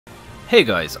Hey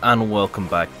guys, and welcome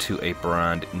back to a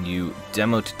brand new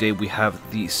demo. Today we have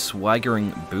the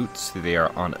Swaggering Boots. They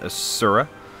are on Asura.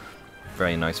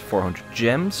 Very nice, 400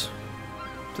 gems.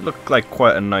 They look like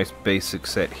quite a nice basic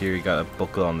set here. You got a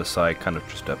buckle on the side, kind of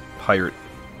just a pirate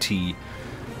tee,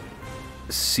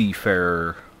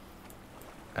 seafarer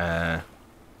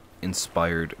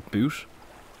inspired boot.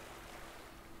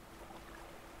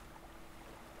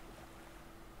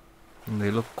 And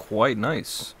they look quite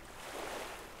nice.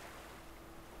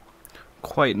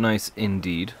 Quite nice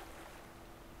indeed.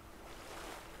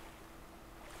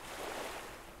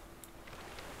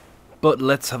 But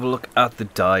let's have a look at the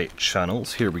dye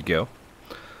channels. Here we go.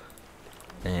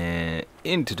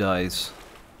 Into dyes.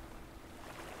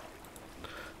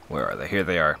 Where are they? Here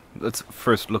they are. Let's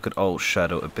first look at all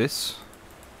Shadow Abyss.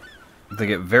 They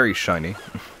get very shiny.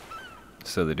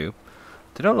 So they do.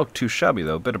 They don't look too shabby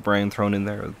though. A bit of brown thrown in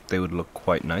there. They would look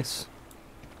quite nice.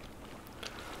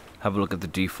 Have a look at the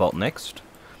default next.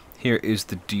 Here is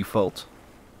the default.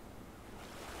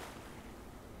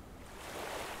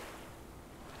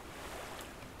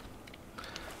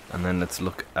 And then let's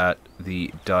look at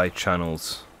the dye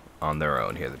channels on their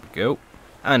own. Here we go.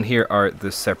 And here are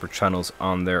the separate channels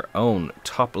on their own.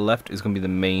 Top left is going to be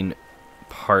the main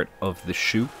part of the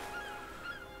shoe.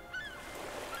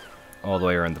 All the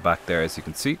way around the back there, as you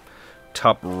can see.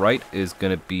 Top right is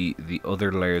going to be the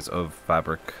other layers of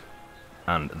fabric.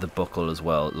 And the buckle as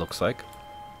well, it looks like.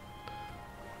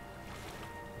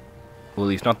 Well, at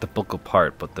least not the buckle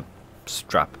part, but the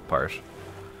strap part.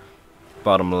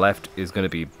 Bottom left is going to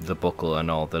be the buckle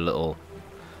and all the little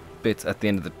bits at the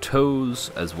end of the toes,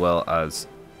 as well as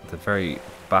the very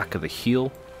back of the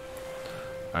heel.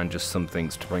 And just some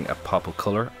things to bring a pop of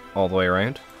colour all the way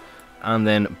around. And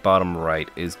then bottom right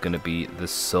is going to be the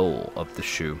sole of the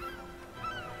shoe.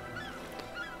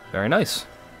 Very nice.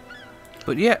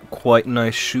 But yeah, quite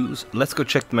nice shoes. Let's go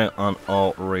check them out on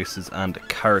all races and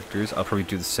characters. I'll probably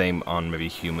do the same on maybe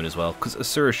human as well, because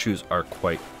Asura shoes are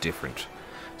quite different.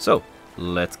 So,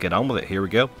 let's get on with it. Here we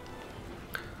go.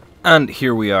 And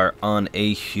here we are on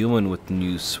a human with the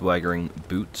new Swaggering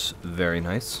Boots. Very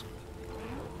nice.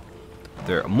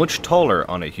 They're much taller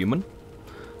on a human,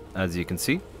 as you can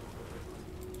see.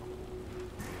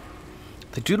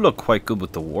 They do look quite good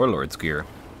with the Warlord's gear.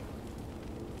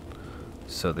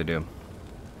 So they do.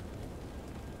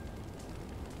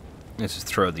 Let's just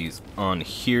throw these on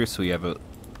here so we have a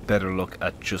better look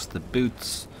at just the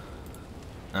boots.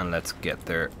 And let's get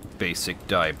their basic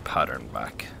dye pattern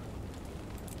back.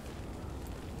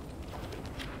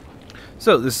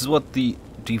 So this is what the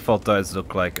default dyes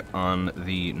look like on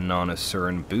the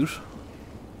non-Asuran boot.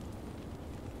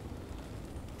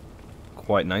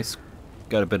 Quite nice.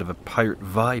 Got a bit of a pirate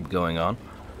vibe going on.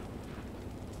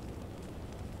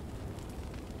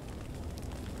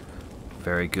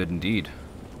 Very good indeed.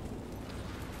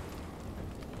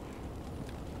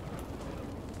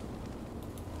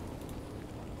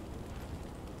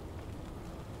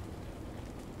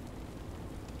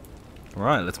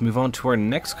 Alright, let's move on to our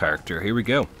next character. Here we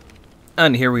go.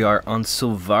 And here we are on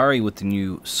Sylvari with the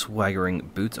new Swaggering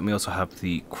Boots. And we also have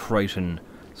the Crichton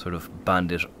sort of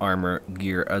bandit armor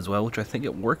gear as well, which I think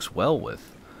it works well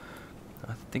with.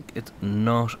 I think it's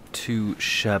not too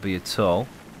shabby at all.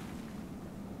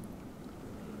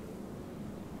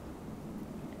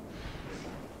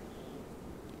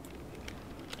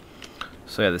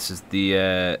 So yeah, this is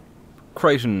the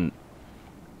Crichton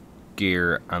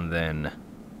gear and then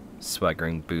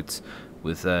Swaggering Boots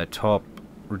with top,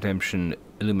 redemption,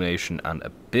 illumination and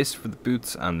abyss for the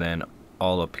boots, and then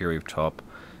all up here we've top,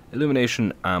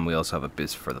 illumination, and we also have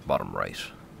abyss for the bottom right.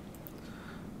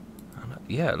 And,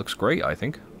 yeah, it looks great, I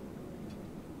think.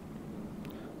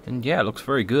 And yeah, it looks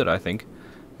very good, I think.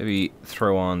 Maybe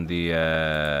throw on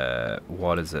the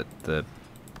what is it? The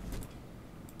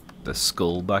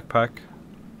skull backpack.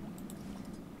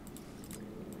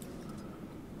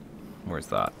 Where's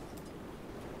that?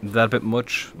 Is that a bit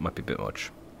much? Might be a bit much.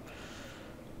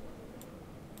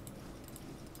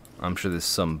 I'm sure there's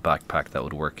some backpack that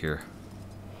would work here.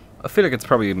 I feel like it's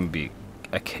probably even be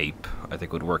a cape. I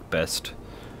think would work best.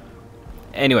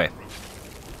 Anyway,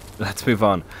 let's move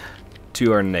on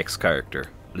to our next character.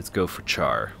 Let's go for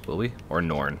Charr, will we? Or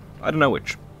Norn. I don't know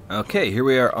which. Okay, here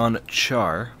we are on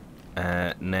Charr.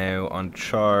 Now on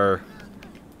Charr...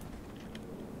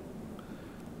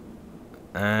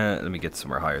 let me get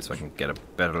somewhere higher so I can get a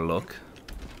better look.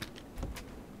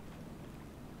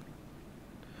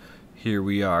 Here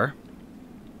we are.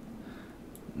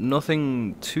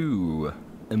 Nothing too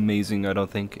amazing, I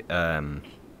don't think. I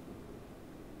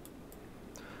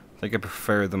think I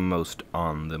prefer them most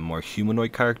on the more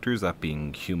humanoid characters, that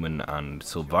being Human and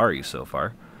Sylvari so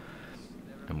far.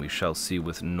 And we shall see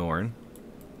with Norn.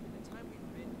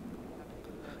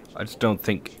 I just don't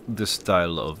think this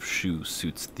style of shoe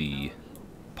suits the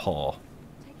paw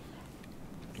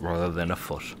rather than a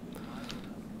foot.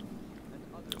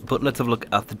 But let's have a look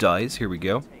at the dyes. Here we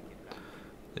go.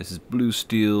 This is blue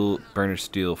steel, burnished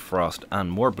steel, frost,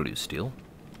 and more blue steel.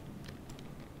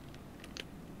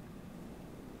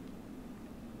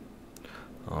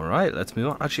 Alright, let's move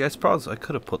on. Actually, I suppose I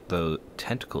could have put the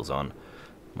tentacles on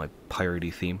my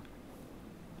piratey theme.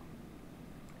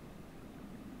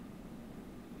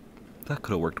 That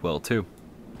could have worked well too.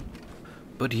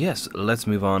 But yes, let's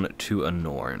move on to a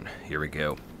Norn. Here we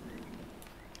go.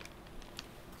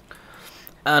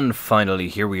 And finally,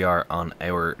 here we are on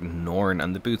our Norn,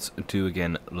 and the boots do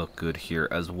again look good here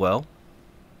as well.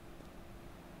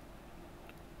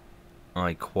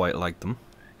 I quite like them.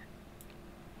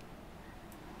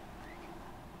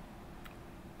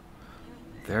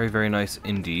 Very, very nice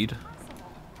indeed.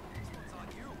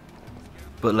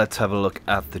 But let's have a look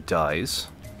at the dyes.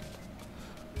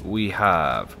 We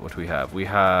have, what do we have? We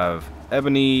have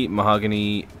ebony,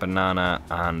 mahogany, banana,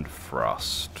 and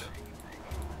frost.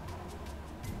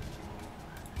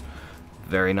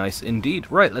 Very nice indeed.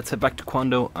 Right, let's head back to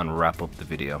Quando and wrap up the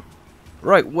video.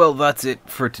 Right, well that's it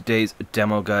for today's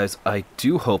demo, guys. I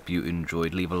do hope you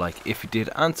enjoyed. Leave a like if you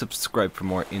did, and subscribe for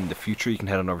more in the future. You can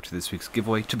head on over to this week's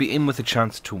giveaway to be in with a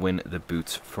chance to win the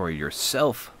boots for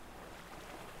yourself.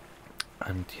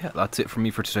 And yeah, that's it from me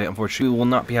for today. Unfortunately, we will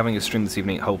not be having a stream this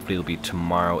evening. Hopefully it'll be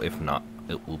tomorrow. If not,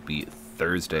 it will be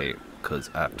Thursday, because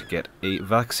I have to get a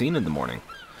vaccine in the morning.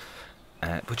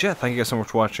 But yeah, thank you guys so much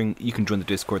for watching. You can join the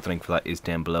Discord. The link for that is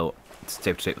down below.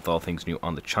 Stay up to date with all things new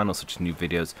on the channel, such as new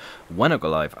videos when I go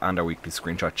live, and our weekly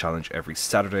screenshot challenge every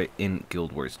Saturday in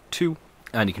Guild Wars 2.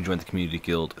 And you can join the community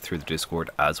guild through the Discord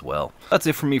as well. That's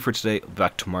it from me for today.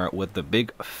 Back tomorrow with the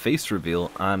big face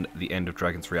reveal and the End of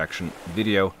Dragons reaction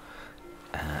video.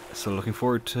 So looking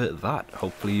forward to that.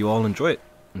 Hopefully you all enjoy it.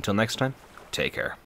 Until next time, take care.